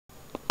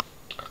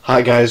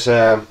Hi guys,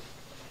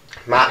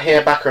 Matt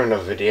here, back on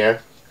another video,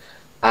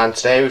 and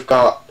today we've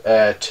got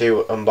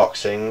two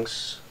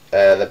unboxings.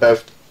 They're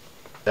both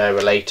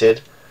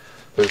related.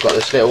 We've got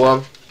this little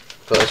one,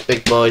 got this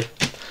big boy,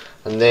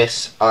 and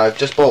this I've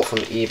just bought from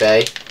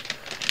eBay.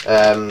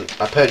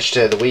 I purchased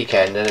it the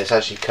weekend and it's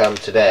actually come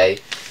today,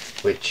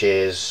 which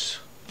is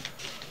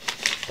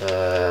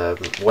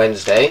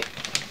Wednesday.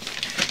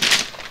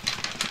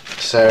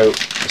 So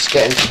let's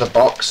get into the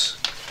box.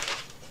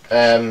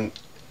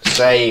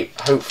 Say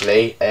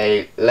hopefully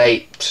a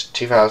late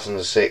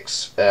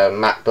 2006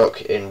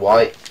 Macbook in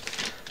white,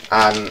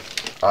 and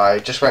I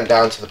just went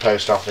down to the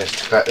post office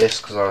to collect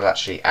this because I was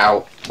actually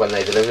out when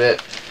they delivered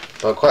it.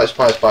 But I'm quite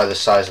surprised by the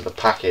size of the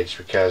package,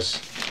 because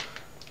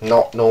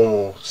not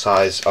normal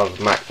size of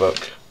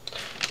MacBook,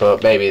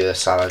 but maybe the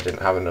seller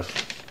didn't have enough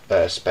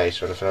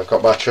space or anything. I've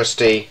got my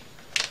trusty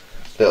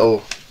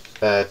little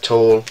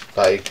tool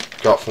that I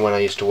got from when I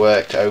used to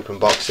work to open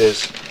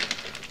boxes.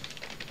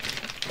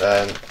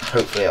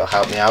 Hopefully it'll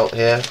help me out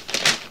here.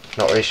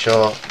 Not really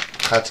sure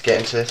how to get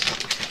into this.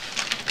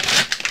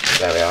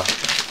 There we are.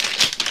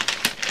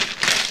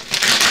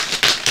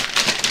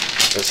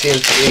 It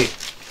seems to be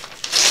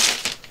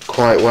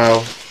quite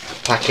well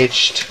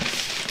packaged.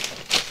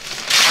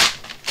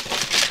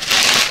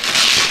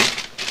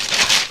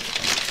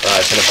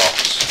 Right, it's in a box.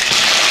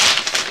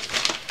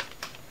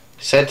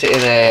 Sent it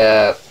in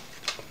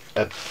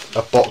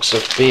a box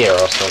of beer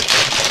or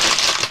something.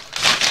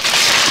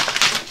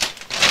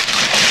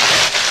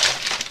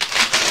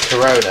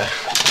 Corona.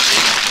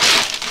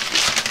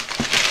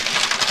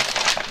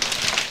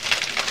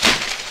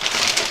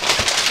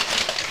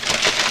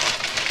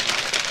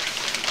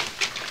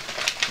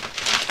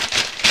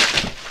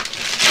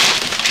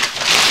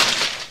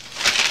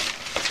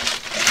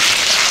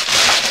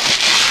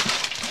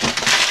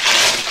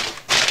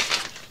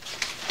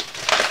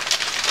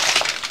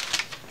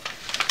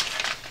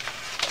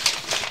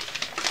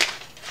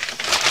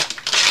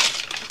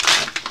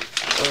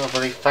 Oh,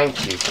 buddy,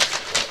 thank you.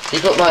 He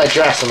put my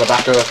address on the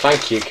back of a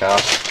thank you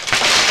card.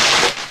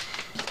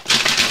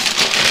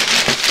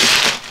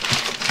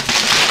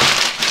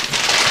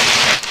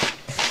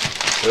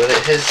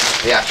 Well, here's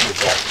the actual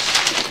box.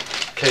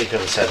 Clearly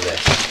couldn't send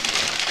this.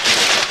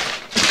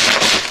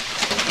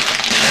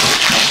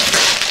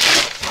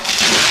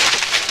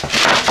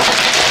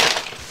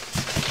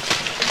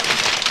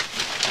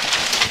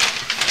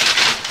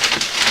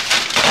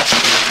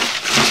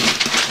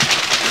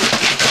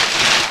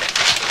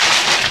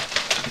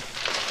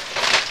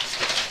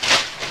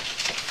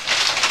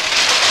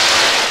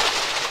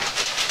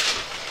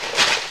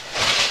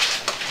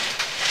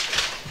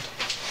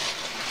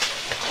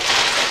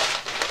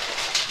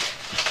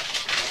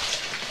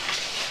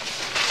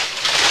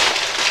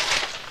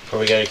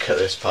 Probably going to cut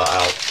this part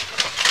out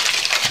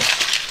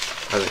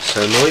as it's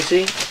so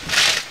noisy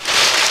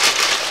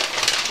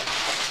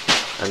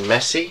and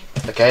messy.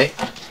 Okay,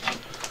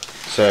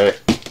 so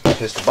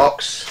here's the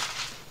box.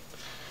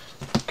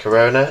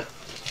 Corona.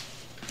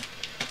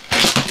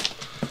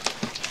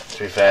 To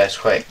be fair, it's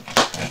quite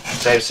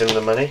saves him the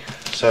money,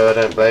 so I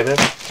don't blame him.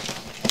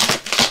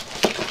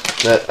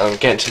 But I'm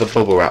getting to the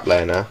bubble wrap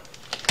layer now.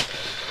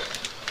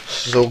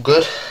 This is all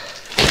good.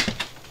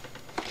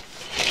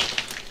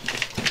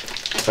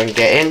 If I can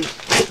get in.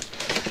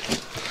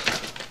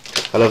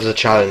 I love the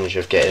challenge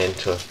of getting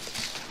into a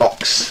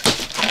box.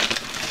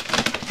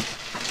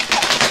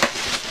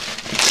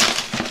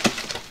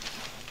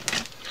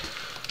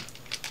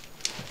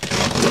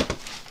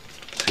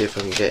 See if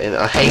I can get in.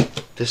 I hate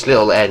this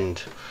little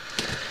end.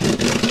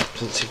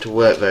 Doesn't seem to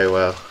work very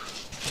well.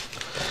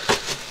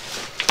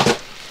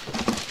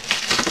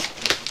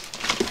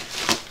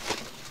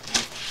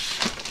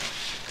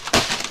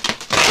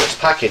 It's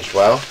packaged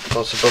well.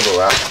 Lots of bubble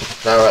wrap.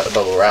 Now we're at the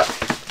bubble wrap.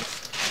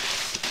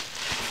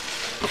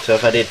 So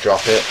if I did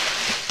drop it,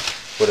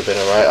 would have been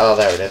alright. Oh,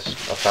 there it is.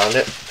 I found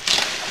it.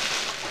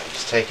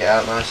 Just take it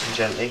out nice and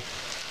gently.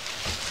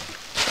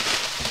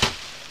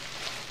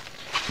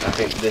 I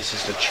think this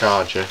is the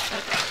charger.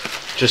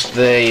 Just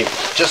the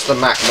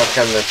MacBook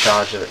and the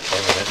charger that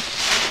came with it.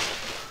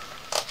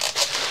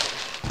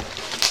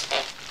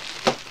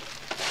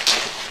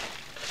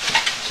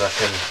 So I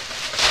can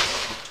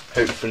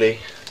hopefully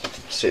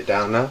sit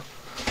down now.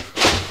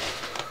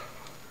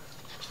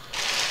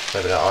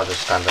 Maybe not, I'll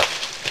just stand up.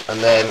 And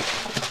then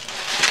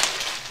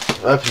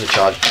open the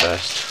charger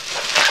first.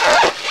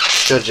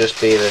 Should just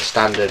be the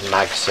standard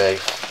MagSafe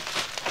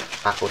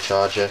Apple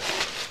charger.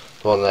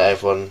 The one that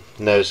everyone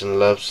knows and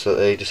loves that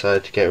they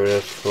decided to get rid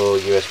of for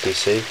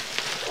USB-C.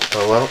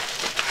 Oh well.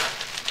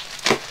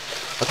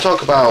 I'll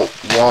talk about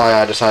why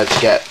I decided to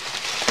get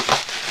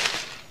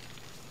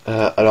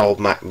an old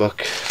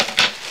MacBook.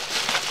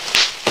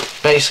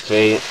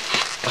 Basically,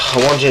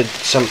 I wanted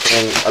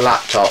something, a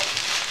laptop.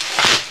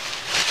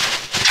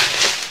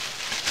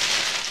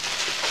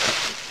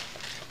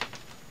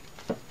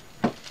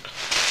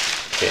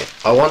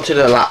 I wanted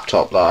a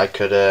laptop that I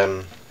could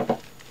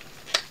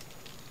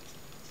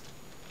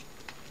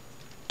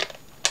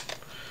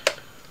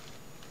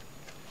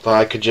but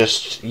I could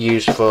just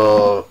use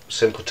for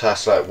simple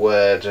tasks like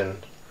Word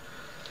and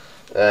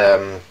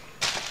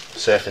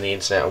surfing the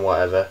internet and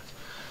whatever.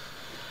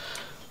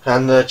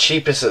 And the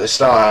cheapest at the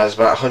start is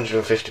about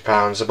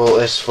 £150. I bought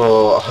this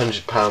for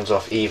 £100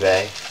 off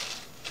eBay,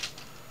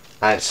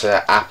 and it's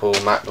an Apple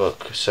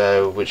MacBook,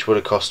 so which would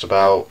have cost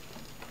about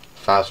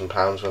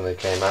 £1,000 when they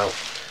came out.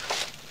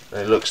 And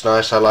it looks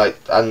nice. I like,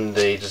 and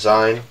the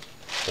design.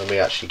 When we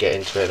actually get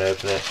into it and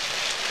open it,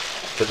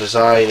 the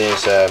design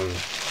is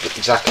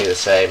exactly the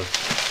same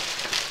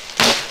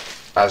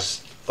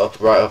as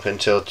right up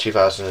until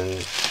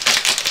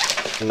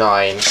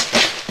 2009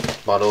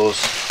 models,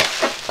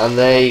 and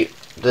the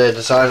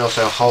design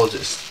also holds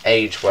its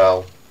age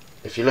well.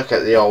 If you look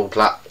at the old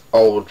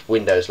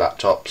Windows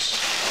laptops,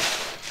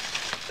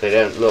 they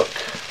don't look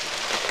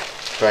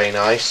very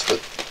nice, but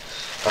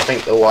I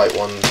think the white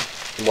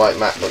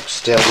MacBooks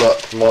still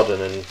look modern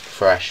and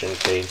fresh and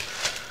clean.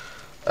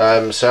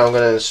 So I'm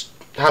going to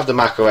have the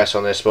Mac OS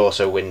on this, but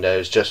also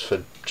Windows, just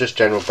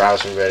general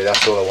browsing really.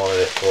 That's all I wanted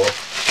it for.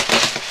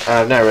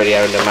 I've never really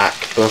owned a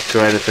MacBook or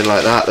anything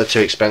like that. They're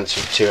too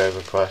expensive, too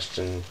overpriced,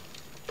 and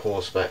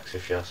poor specs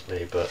if you ask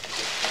me. But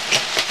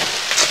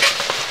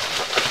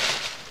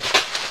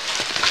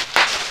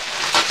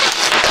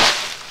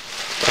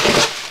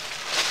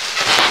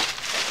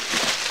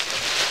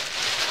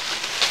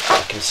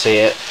I can see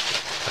it.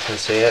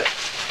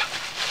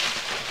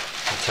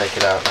 I'll take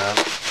it out now.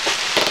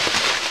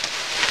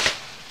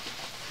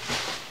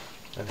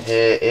 And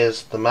here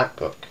is the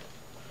MacBook.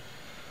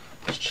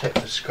 Let's check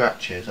the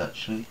scratches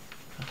actually.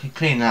 I can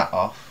clean that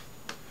off.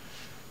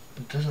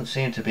 There doesn't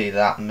seem to be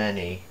that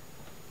many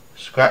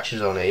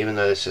scratches on it, even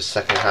though this is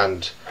second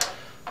hand,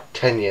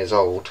 10 years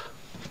old.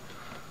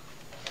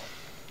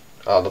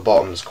 Oh, the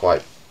bottom's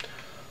quite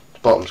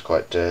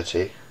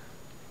dirty.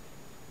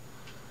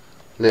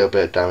 A little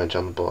bit of damage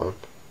on the bottom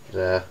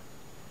there.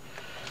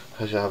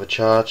 Does it have a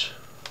charge?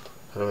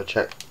 How do I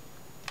check?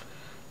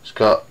 It's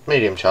got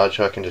medium charge,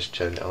 so I can just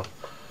turn it on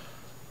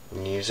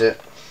and use it.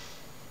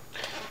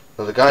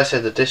 Well, the guy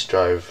said the disk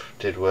drive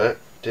did work,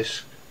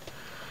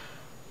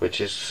 which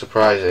is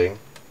surprising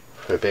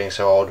for it being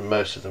so old.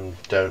 Most of them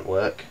don't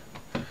work,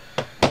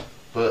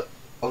 but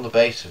on the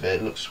base of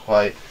it looks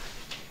quite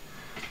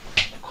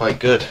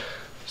good.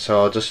 So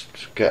I'll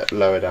just get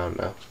lower down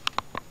now.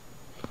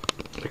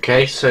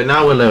 Okay, so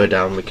now we're lower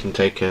down, we can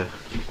take a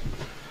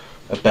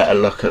better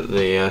look at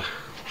the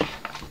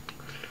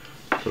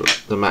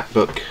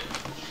MacBook.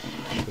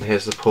 And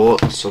here's the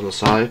ports on the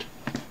side.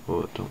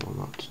 Oh, I don't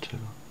want that to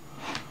turn on.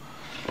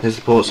 Here's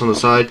the ports on the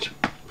side.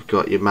 We've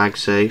got your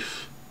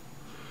MagSafe.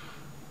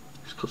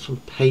 It's got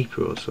some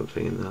paper or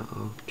something in that.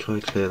 I'll try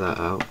and clear that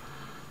out.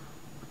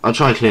 I'll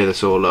try and clear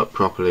this all up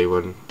properly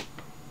when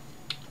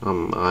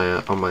on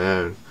my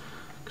own,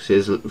 because it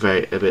is a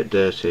bit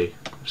dirty.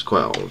 It's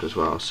quite old as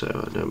well, so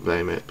I don't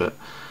blame it. But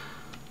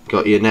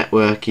got your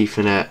network,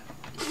 Ethernet,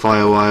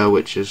 Firewire,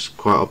 which is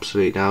quite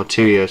obsolete now.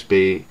 2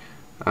 USB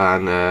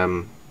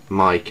and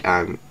mic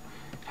and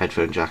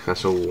headphone jack.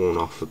 That's all worn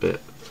off a bit,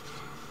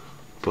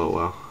 but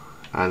well.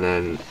 And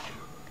then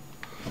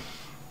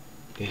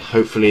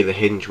hopefully the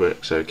hinge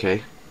works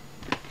okay.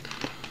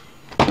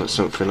 That's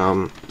something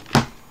I'm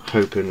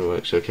hoping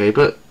works okay.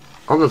 But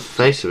on the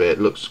face of it,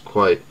 it looks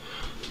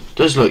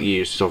does look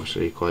used. It's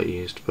obviously quite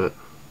used, but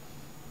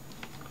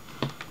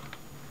I'm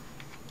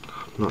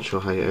not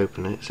sure how you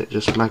open it. Is it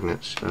just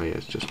magnets? Oh yeah,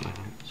 it's just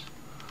magnets.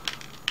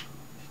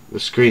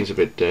 The screen's a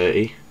bit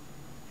dirty.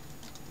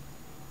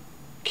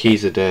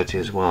 Keys are dirty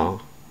as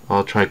well.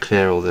 I'll try and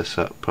clear all this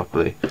up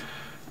properly,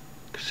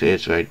 because it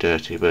is very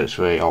dirty, but it's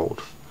very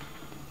old.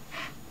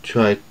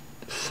 Try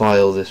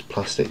file this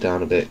plastic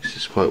down a bit because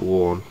it's quite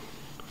worn.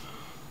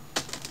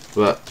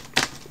 But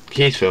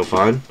keys feel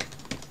fine.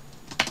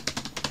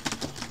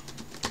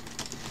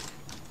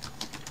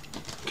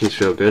 Keys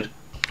feel good.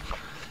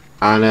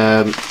 And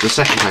the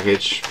second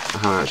package I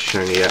haven't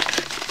actually shown you yet,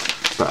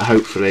 but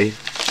hopefully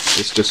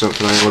it's just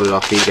something I ordered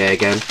off eBay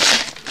again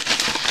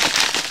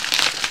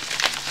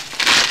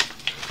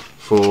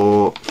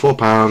for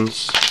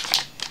 £4.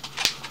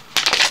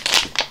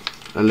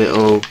 A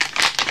little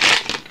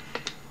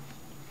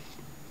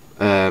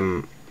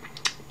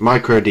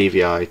micro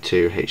DVI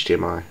to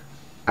HDMI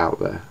out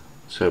there.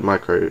 So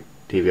micro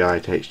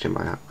DVI to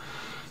HDMI out,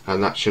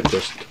 and that should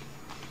just.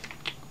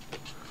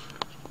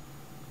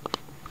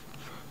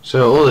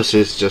 So all this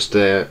is just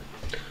a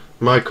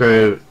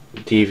micro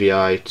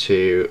DVI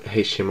to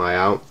HDMI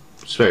out.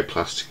 It's very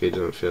plasticky,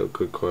 doesn't feel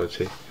good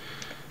quality,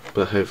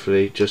 but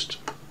hopefully just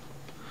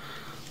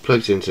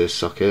plugs into this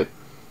socket.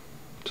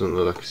 Doesn't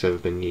look like it's ever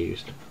been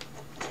used.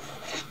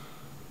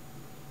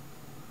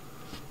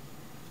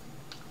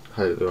 I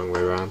had it the wrong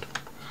way around.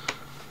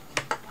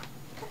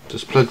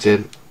 Just plugs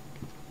in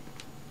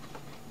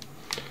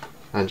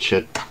and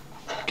should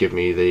give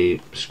me the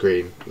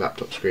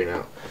laptop screen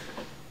out.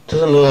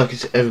 Doesn't look like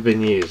it's ever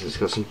been used. It's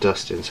got some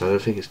dust in, so I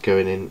don't think it's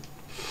going in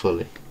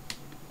fully.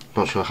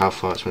 Not sure how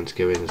far it's meant to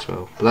go in as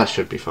well, but that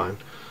should be fine.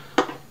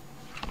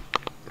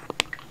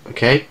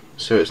 Okay,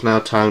 so it's now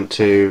time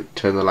to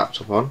turn the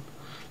laptop on.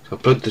 So I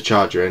plugged the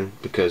charger in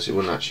because it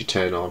wouldn't actually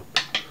turn on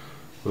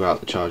without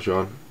the charger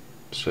on,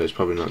 so it's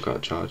probably not got a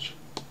charge.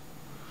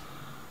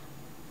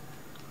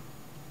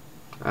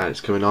 And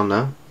it's coming on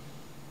now.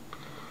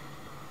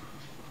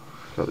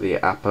 Got the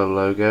Apple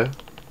logo.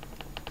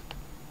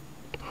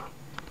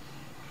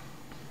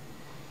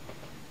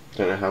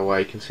 Don't know how well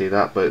you can see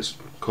that, but it's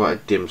quite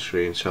a dim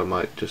screen, so I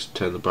might just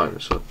turn the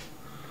brightness up.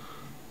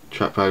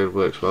 Trackpad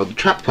works well. The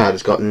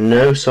trackpad's got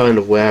no sign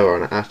of wear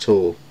on it at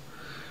all.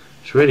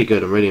 It's really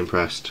good. I'm really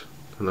impressed,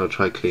 and I'll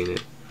try clean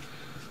it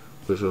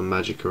with a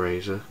magic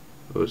eraser.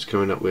 Oh, it's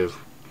coming up with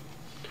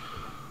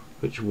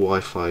which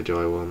Wi-Fi do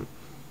I want.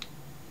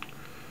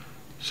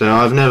 So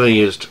I've never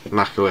used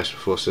macOS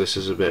before, so this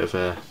is a bit of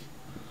a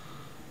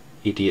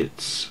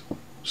idiot's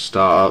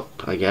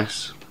startup, I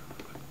guess.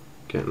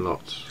 Getting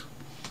lots.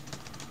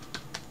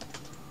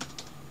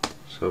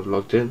 So I've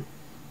logged in,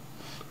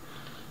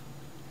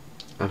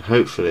 and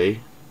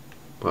hopefully,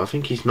 well, I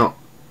think he's not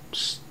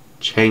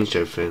changed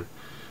everything.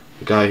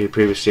 The guy who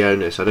previously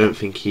owned this, I don't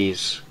think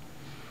he's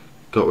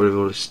got rid of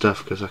all his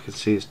stuff, because I can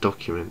see his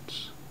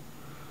documents.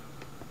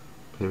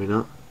 Maybe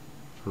not.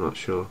 I'm not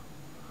sure.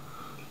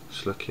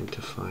 Just looking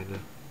to find it.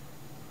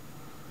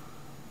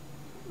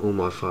 All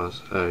my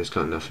files. Oh, he's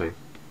got nothing.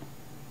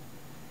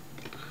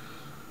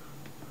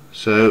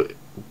 So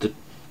the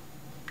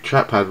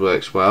trackpad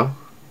works well.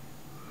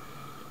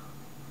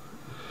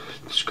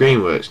 The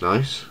screen works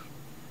nice.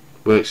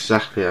 Works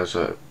exactly as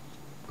I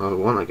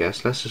want, I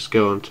guess. Let's just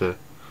go on to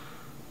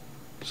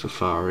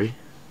Safari,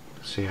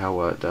 see how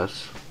well it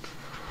does.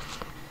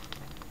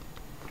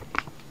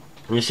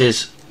 This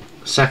is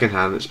second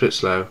hand, it's a bit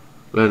slow.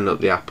 Learning up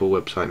the Apple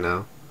website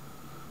now.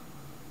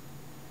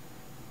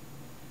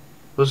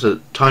 Was a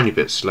tiny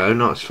bit slow,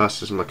 not as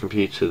fast as my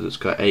computer that's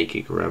got 8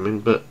 gig of RAM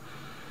in, but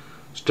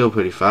still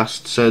pretty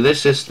fast. So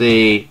this is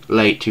the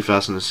late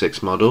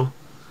 2006 model.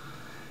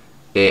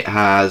 It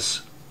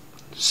has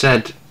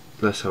said,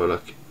 let's have a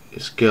look.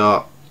 It's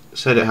got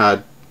said it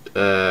had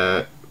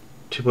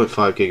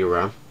 2.5 gig of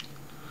RAM,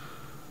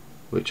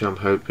 which I'm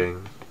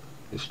hoping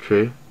is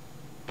true.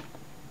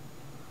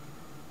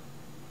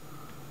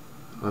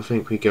 I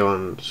think we go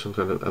on some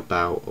kind of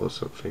about or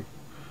something.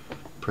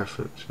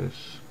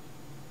 Preferences.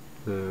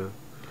 No.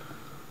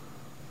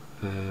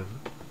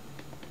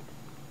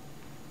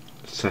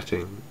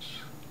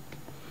 Settings.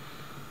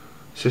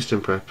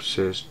 System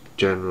preferences.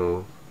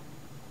 General.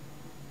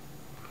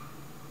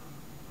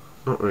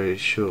 Not really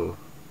sure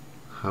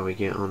how we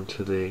get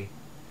onto the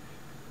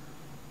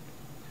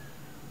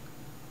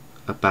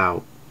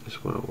about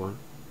is what I want.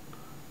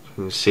 So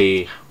we can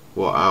see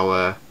what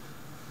our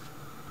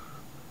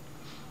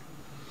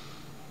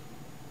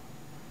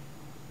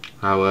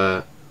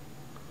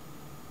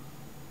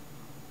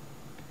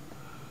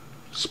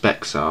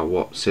specs are,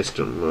 what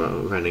system we're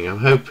running. I'm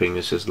hoping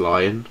this is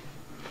Lion,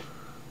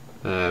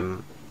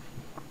 but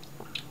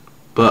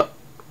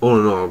all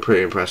in all I'm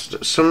pretty impressed.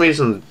 For some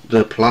reason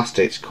the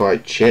plastic's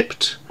quite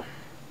chipped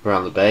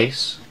around the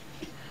base,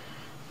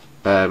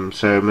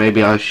 so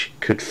maybe I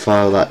could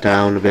file that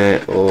down a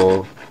bit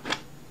or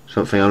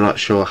something. I'm not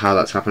sure how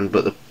that's happened,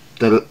 but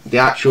the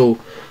actual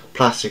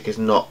plastic has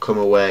not come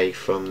away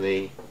from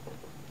the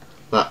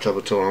laptop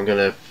at all. I'm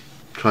going to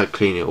try to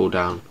clean it all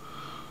down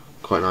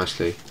quite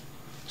nicely.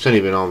 It's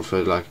only been on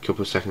for like a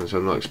couple of seconds, so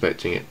I'm not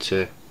expecting it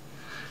to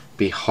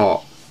be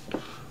hot,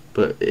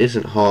 but it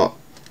isn't hot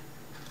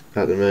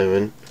at the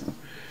moment.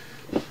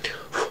 He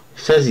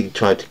says he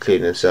tried to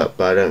clean this up,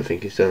 but I don't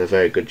think he's done a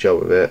very good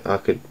job of it. I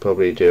could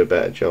probably do a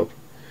better job.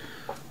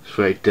 It's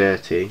very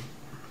dirty.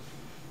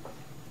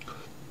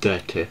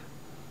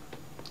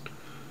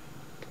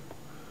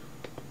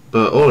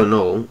 But all in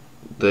all,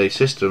 the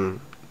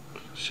system,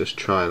 let's just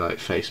try like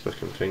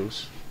Facebook and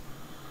things.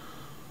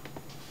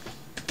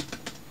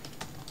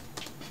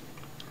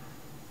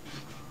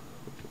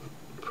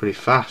 Pretty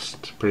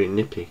fast, pretty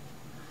nippy.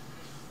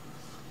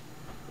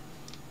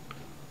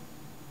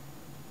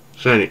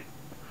 So it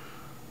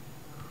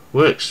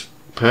works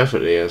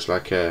perfectly as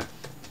like a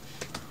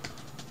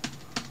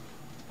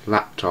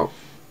laptop.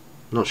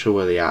 Not sure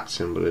where the @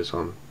 symbol is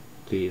on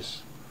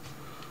these.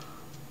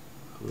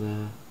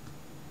 There.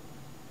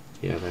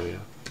 Yeah, there we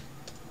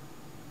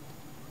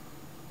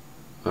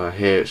are.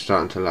 Here it's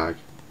starting to lag.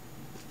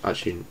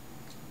 Actually,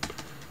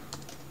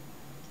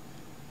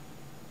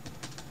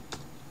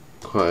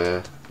 quite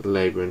a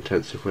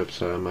labour-intensive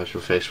website I imagine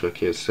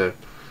Facebook is. So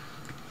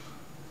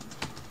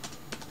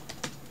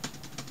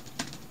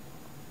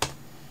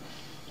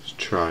let's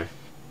try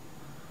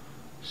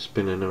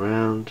spinning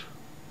around.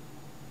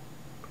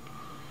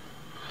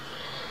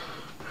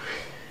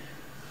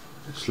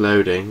 It's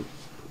loading.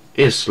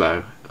 It is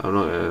slow. I'm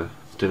not going to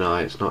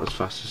deny it's not as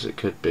fast as it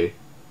could be,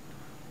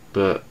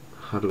 but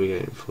how do we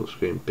get it in full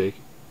screen? Big?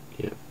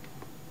 Yep.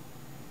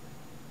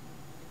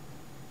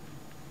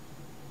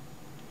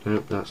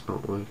 Nope, that's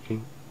not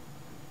working.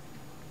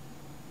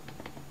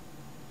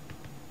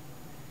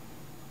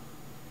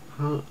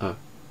 Oh.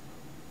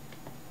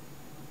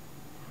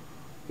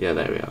 Yeah,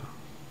 there we are.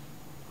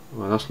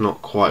 Well, that's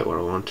not quite what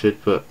I wanted,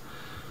 but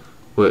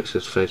works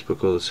as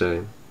Facebook all the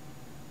same.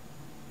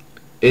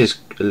 is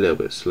a little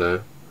bit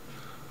slow.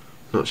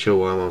 Not sure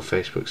why I'm on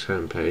Facebook's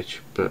homepage,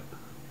 but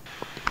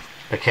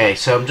okay.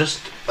 So I'm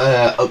just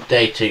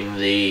updating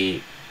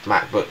the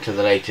MacBook to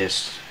the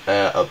latest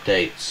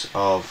updates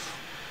of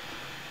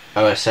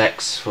OS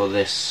X for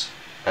this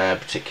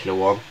particular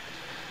one.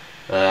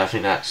 I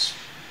think that's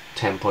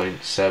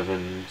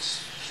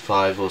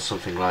 10.75 or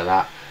something like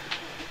that.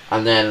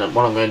 And then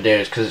what I'm going to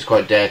do is, because it's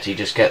quite dirty,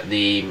 just get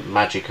the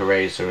magic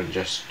eraser and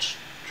just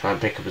try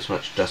and pick up as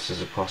much dust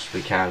as I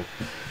possibly can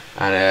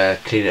and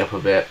clean it up a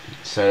bit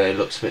so it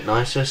looks a bit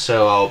nicer.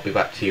 So I'll be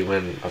back to you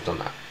when I've done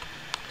that.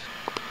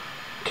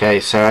 Okay,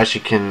 so as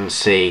you can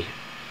see,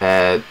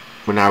 we're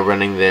now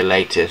running the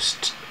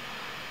latest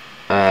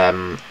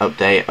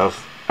update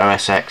of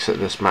OS X that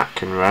this Mac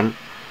can run.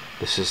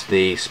 This is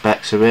the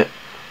specs of it.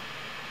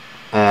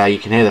 You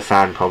can hear the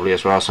fan probably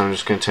as well, so I'm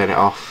just going to turn it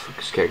off.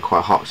 It's getting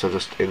quite hot, so I've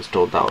just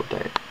installed that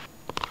update.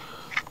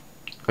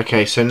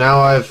 Okay, so now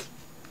I've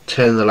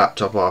turned the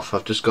laptop off.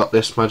 I've just got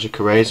this magic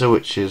eraser,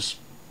 which is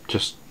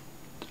just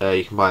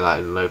you can buy that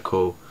in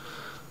local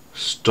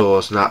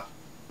stores, and that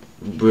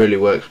really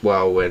works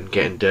well when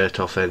getting dirt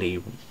off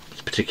any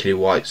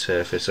particularly white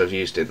surface. I've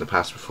used it in the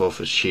past before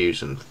for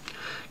shoes and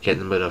getting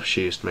the mud off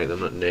shoes to make them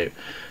look new.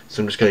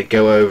 So I'm just going to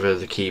go over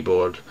the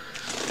keyboard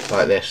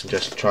like this and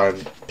just try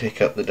and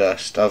pick up the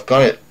dust. I've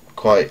got it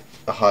quite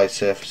a high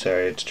surface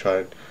area to try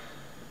and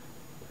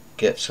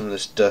get some of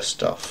this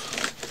dust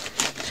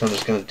off. So I'm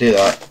just going to do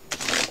that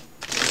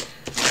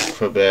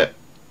for a bit.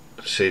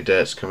 See,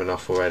 dirt's coming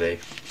off already.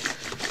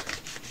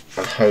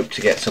 And hope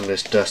to get some of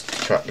this dust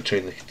trapped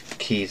between the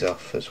keys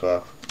off as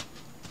well.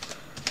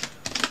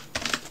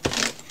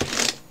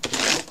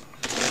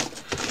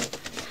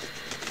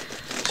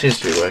 Seems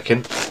to be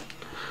working.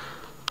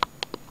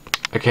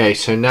 Okay,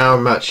 so now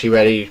I'm actually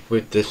ready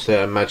with this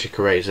magic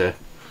eraser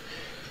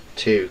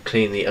to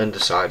clean the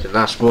underside, and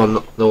that's the one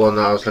that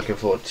I was looking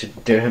forward to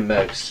doing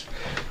most,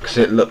 because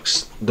it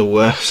looks the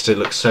worst. It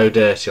looks so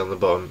dirty on the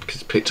bottom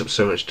because it's picked up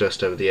so much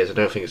dust over the years. I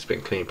don't think it's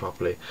been cleaned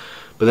properly,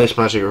 but this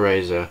magic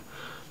eraser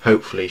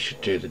hopefully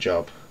should do the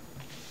job.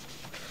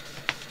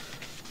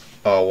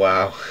 Oh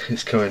wow,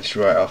 it's coming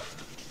straight off.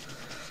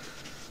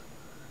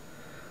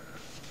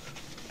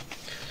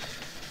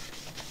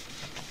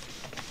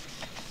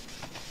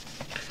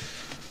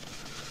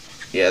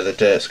 Yeah, the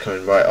dirt's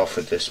coming right off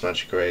with this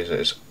magic eraser.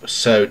 It's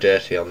so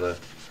dirty on the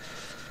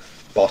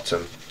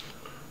bottom,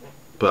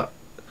 but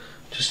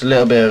just a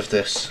little bit of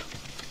this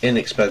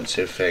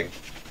inexpensive thing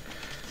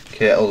can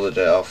get all the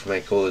dirt off,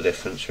 make all the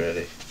difference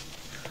really.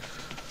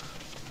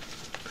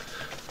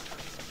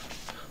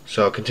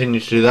 So I'll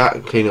continue to do that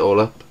and clean it all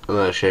up, and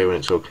then I'll show you when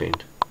it's all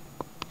cleaned.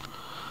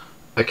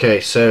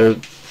 Okay, so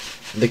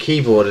the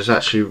keyboard is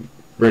actually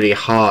really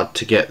hard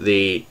to get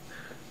the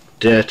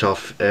dirt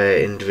off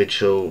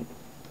individual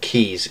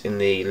keys in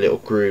the little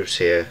grooves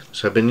here.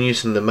 So I've been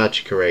using the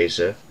magic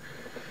eraser.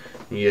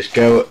 You just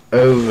go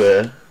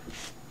over,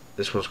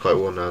 this one's quite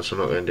worn now so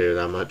I'm not going to do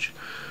that much,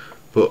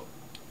 but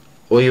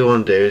all you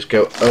want to do is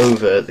go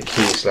over the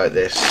keys like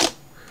this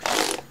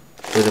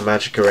with a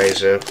magic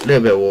eraser, a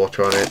little bit of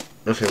water on it,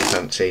 nothing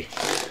fancy,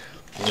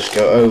 and just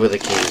go over the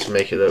keys,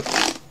 make it look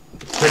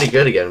pretty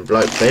good again,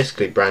 like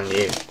basically brand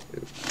new.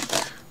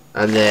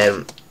 And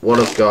then what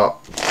I've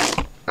got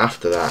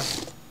after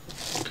that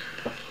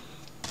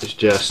is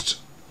just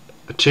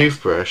a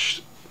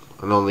toothbrush,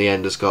 and on the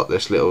end has got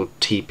this little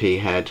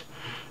TP head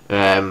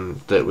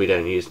that we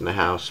don't use in the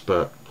house,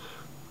 but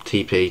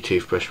TP,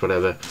 toothbrush,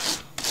 whatever.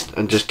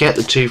 And just get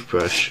the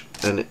toothbrush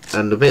and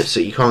the bits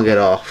that you can't get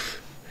off,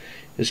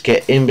 just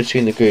get in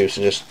between the grooves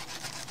and just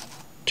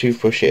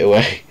toothbrush it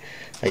away,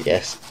 I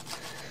guess.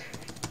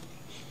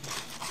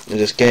 And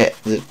just get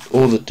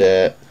all the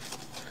dirt,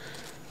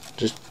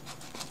 just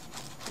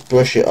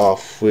brush it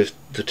off with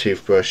the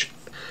toothbrush.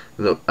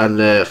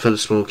 And for the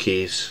small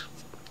keys,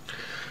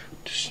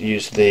 just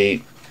use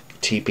the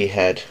TP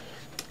head.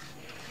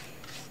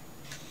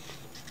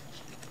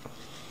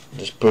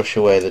 Just brush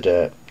away the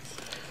dirt.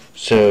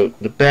 So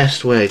the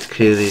best way to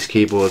clear these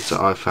keyboards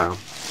that I've found,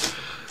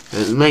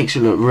 and it makes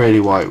it look really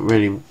white,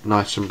 really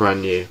nice and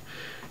brand new,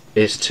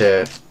 is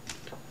to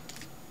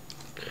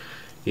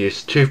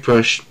use the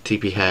toothbrush,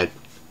 TP head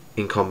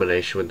in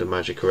combination with the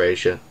magic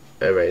eraser.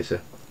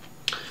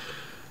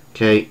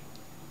 Okay.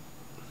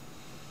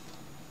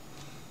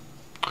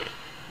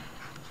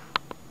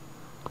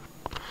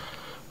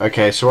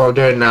 Okay, so what I'm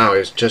doing now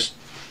is just,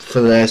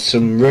 for there's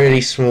some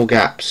really small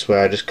gaps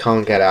where I just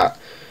can't get at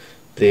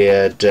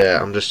the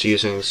dirt, I'm just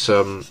using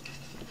some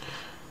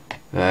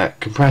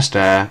compressed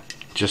air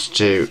just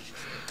to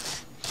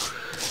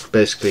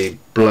basically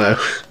blow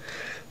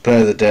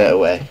the dirt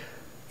away.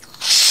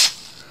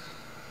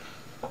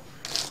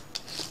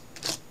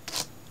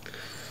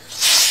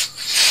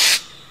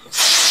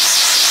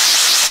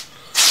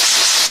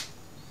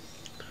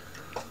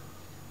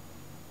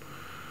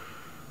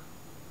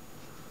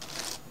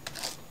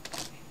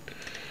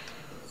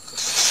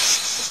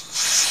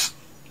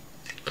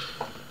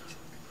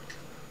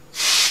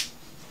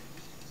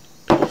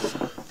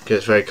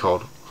 It's very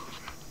cold.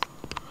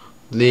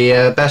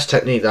 The best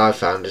technique that I've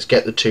found is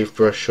get the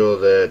toothbrush or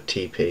the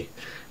TP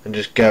and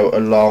just go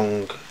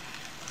along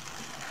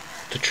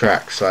the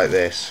tracks like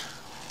this.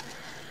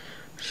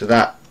 So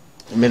that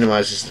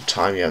minimises the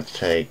time you have to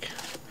take,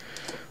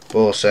 but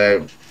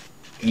also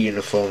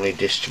uniformly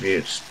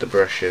distributes the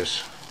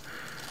brushes,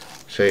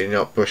 so you're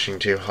not brushing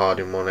too hard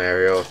in one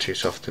area or too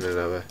soft in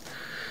another.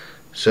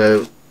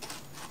 So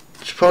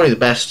it's probably the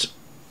best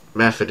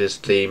method is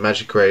the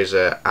magic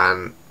razor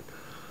and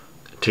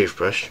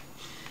toothbrush.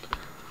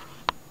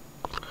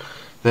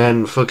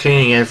 Then for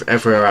cleaning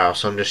everywhere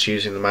else, I'm just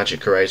using the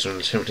magic razor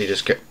and simply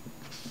just get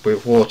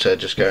with water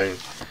just going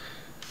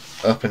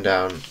up and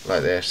down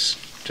like this,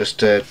 just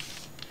to,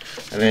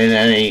 and in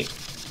any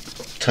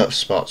tough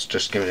spots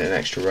just giving it an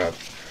extra rub,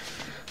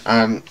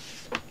 and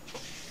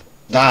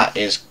that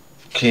is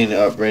cleaning it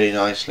up really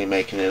nicely,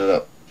 making it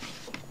look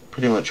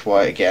pretty much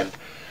white again.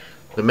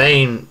 The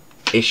main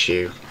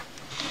issue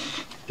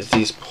is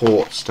these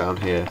ports down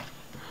here.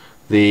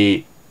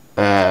 The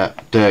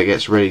dirt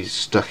gets really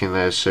stuck in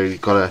there, so you've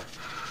got to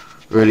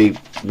really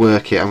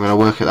work it. I'm going to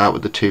work it out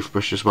with the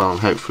toothbrush as well and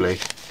hopefully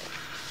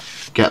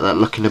get that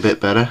looking a bit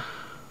better.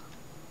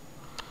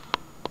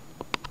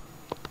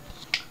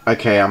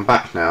 Okay, I'm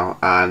back now,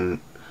 and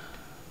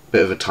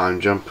bit of a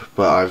time jump,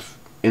 but I've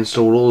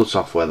installed all the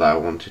software that I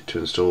wanted to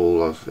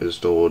install. I've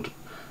installed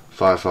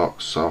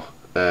Firefox,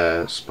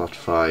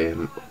 Spotify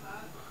and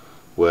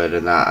Word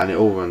and that, and it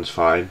all runs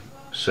fine.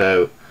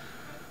 So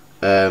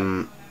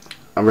I'm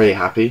really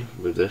happy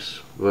with this.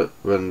 It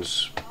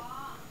runs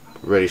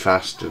really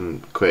fast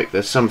and quick.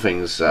 There's some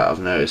things that I've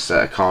noticed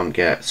that I can't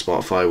get.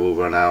 Spotify will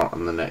run out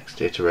on the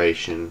next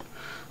iteration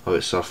of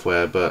its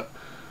software, but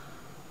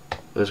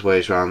there's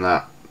ways around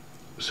that.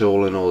 So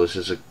all in all, this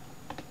is a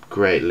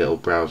great little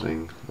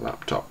browsing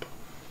laptop.